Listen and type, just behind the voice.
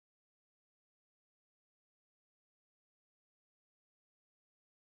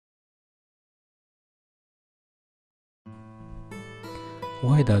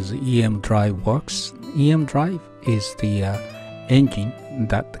Why does EM drive works? EM drive is the engine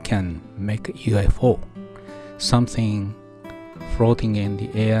that can make a UFO, something floating in the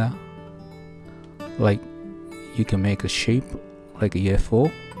air, like you can make a shape like a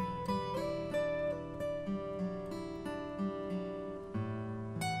UFO.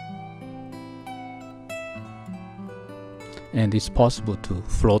 And it's possible to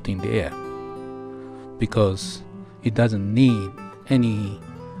float in the air because it doesn't need any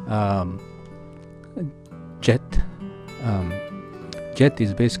jet. Jet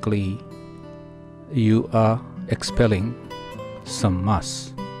is basically you are expelling some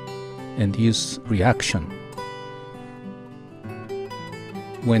mass and use reaction.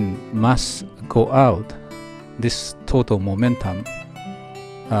 When mass go out, this total momentum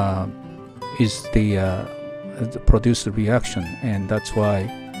is the produce reaction, and that's why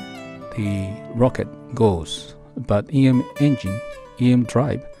the rocket goes. But EM engine, EM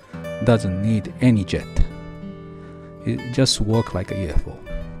drive doesn't need any jet. It just works like a UFO.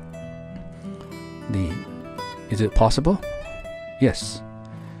 Is it possible? Yes.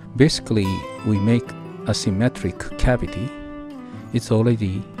 Basically, we make a symmetric cavity. It's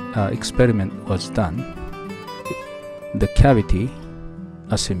already experiment was done. The cavity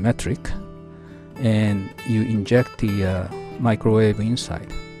asymmetric, and you inject the microwave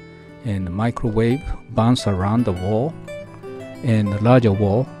inside, and the microwave bounce around the wall, and the larger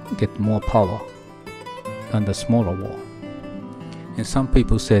wall get more power than the smaller wall. And some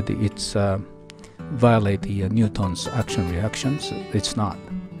people said it's violate the Newton's action reactions. It's not.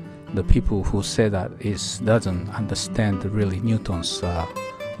 The people who say that doesn't understand really Newton's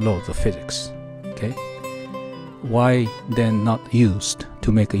laws of physics. Okay, why then not used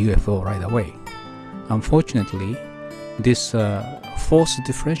to make a UFO right away? Unfortunately, this force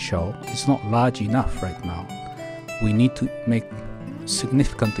differential is not large enough right now. We need to make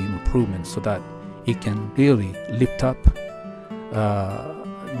significant improvements so that it can really lift up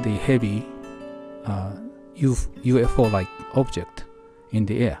the heavy UFO-like object in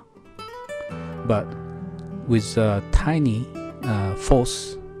the air. But with tiny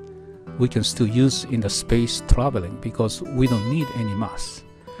force, we can still use in the space traveling because we don't need any mass.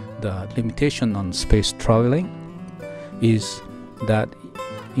 The limitation on space traveling is that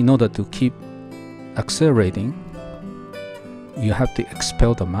in order to keep accelerating, you have to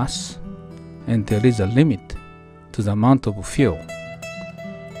expel the mass, and there is a limit to the amount of fuel.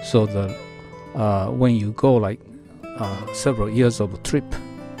 So when you go like several years of a trip,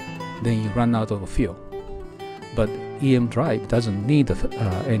 then you run out of fuel. But EM drive doesn't need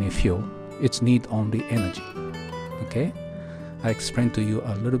any fuel. It's need only energy. Okay, I explained to you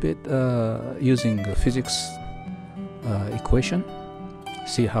a little bit using the physics equation.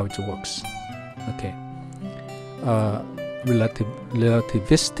 See how it works. Okay,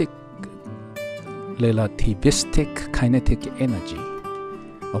 relativistic kinetic energy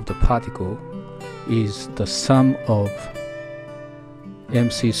of the particle is the sum of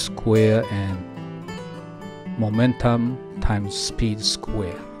mc square and momentum times speed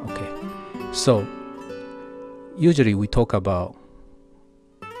square. Okay, so usually we talk about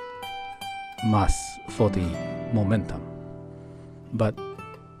mass for the momentum, but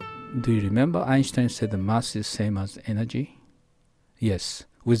do you remember Einstein said the mass is same as energy? Yes,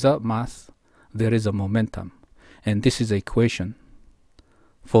 without mass there is a momentum, and this is the equation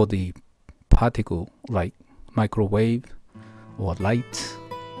for the particle like microwave or light.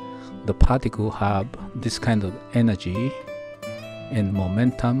 The particle have this kind of energy and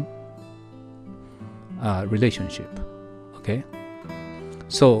momentum relationship. Okay,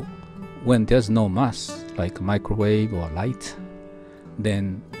 so when there's no mass like microwave or light,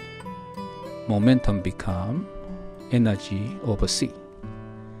 then momentum become energy over c.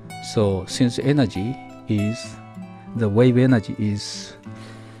 So since energy is the wave energy is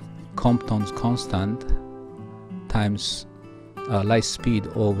Compton's constant times light speed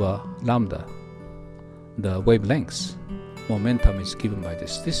over lambda, the wavelengths, momentum is given by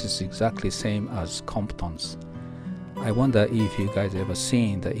this. This is exactly same as Compton's. I wonder if you guys ever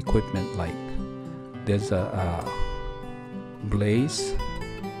seen the equipment like there's a blaze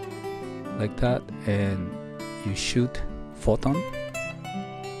like that, and you shoot photon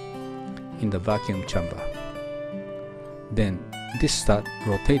in the vacuum chamber. Then this start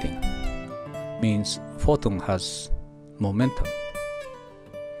rotating, means photon has momentum.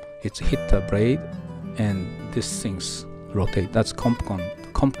 It's hit the blade and these things rotate. That's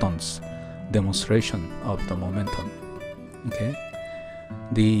Compton's demonstration of the momentum. Okay,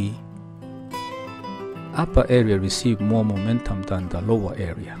 the upper area receive more momentum than the lower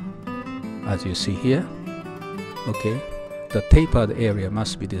area, as you see here. Okay, the tapered area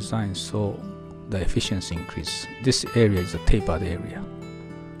must be designed so the efficiency increase. This area is a tapered area,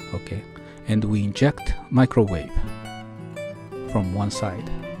 okay? And we inject microwave from one side.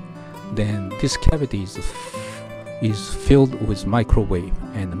 Then this cavity is filled with microwave,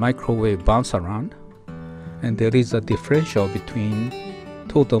 and the microwave bounce around, and there is a differential between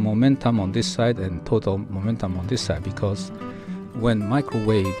total momentum on this side and total momentum on this side, because when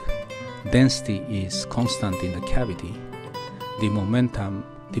microwave density is constant in the cavity, the momentum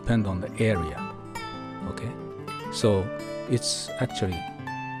depends on the area, okay? So it's actually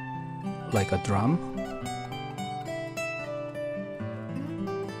like a drum,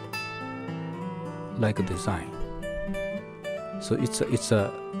 like a design. So it's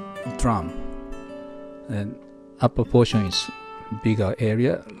a drum, and upper portion is bigger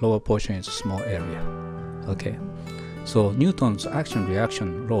area, lower portion is a small area, okay? So Newton's action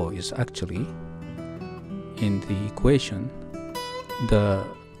reaction law is actually in the equation. The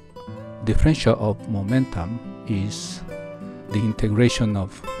differential of momentum is the integration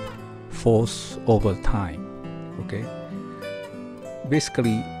of force over time, okay?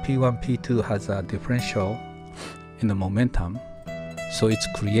 Basically P1 P2 has a differential in the momentum, so it's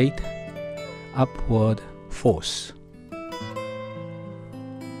create upward force.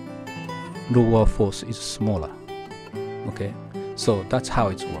 Lower force is smaller, okay? So that's how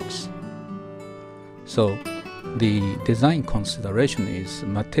it works. So the design consideration is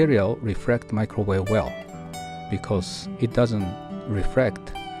material reflect microwave well, because it doesn't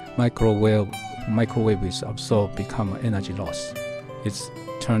reflect microwave is absorbed, become energy loss. It's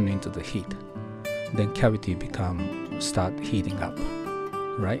turned into the heat. Then cavity start heating up,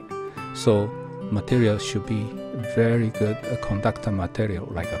 right? So material should be very good conductor material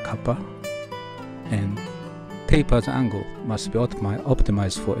like a copper, and tapered angle must be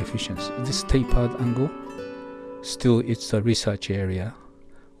optimized for efficiency. This tapered angle, still it's a research area.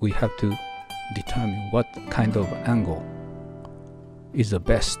 We have to determine what kind of angle is the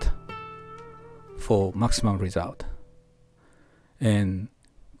best for maximum result. And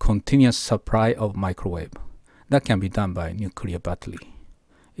continuous supply of microwave, that can be done by nuclear battery.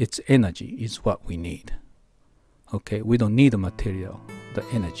 Its energy is what we need, okay? We don't need the material, the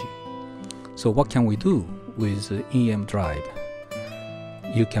energy. So what can we do with the EM drive?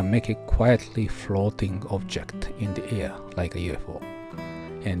 You can make it quietly floating object in the air like a UFO.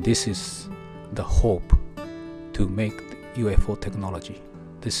 And this is the hope to make the UFO technology.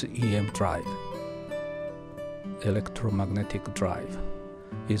 This EM drive, electromagnetic drive,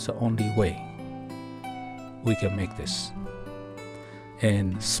 is the only way we can make this.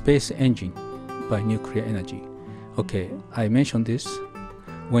 And space engine by nuclear energy. Okay, I mentioned this.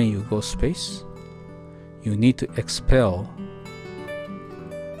 When you go space, you need to expel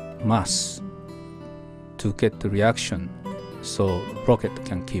mass to get the reaction so rocket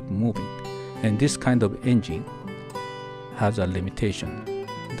can keep moving. And this kind of engine has a limitation.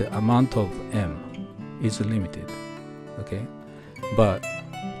 The amount of M is limited, okay? But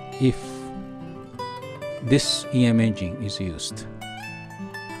if this EM engine is used,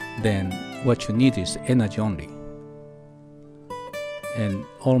 then what you need is energy only, and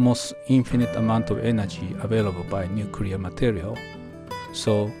almost infinite amount of energy available by nuclear material,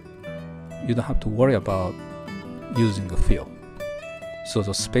 so you don't have to worry about using the fuel. So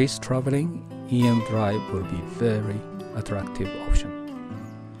the space traveling EM drive will be very attractive option.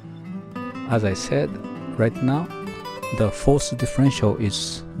 As I said, right now the force differential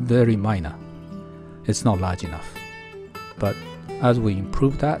is very minor. It's not large enough, but as we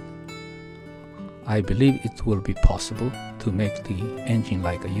improve that, I believe it will be possible to make the engine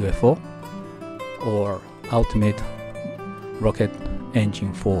like a UFO or ultimate rocket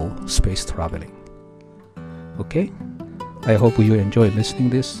engine for space traveling. Okay, I hope you enjoy listening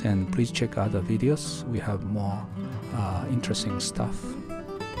this, and please check other videos. We have more interesting stuff.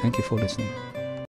 Thank you for listening.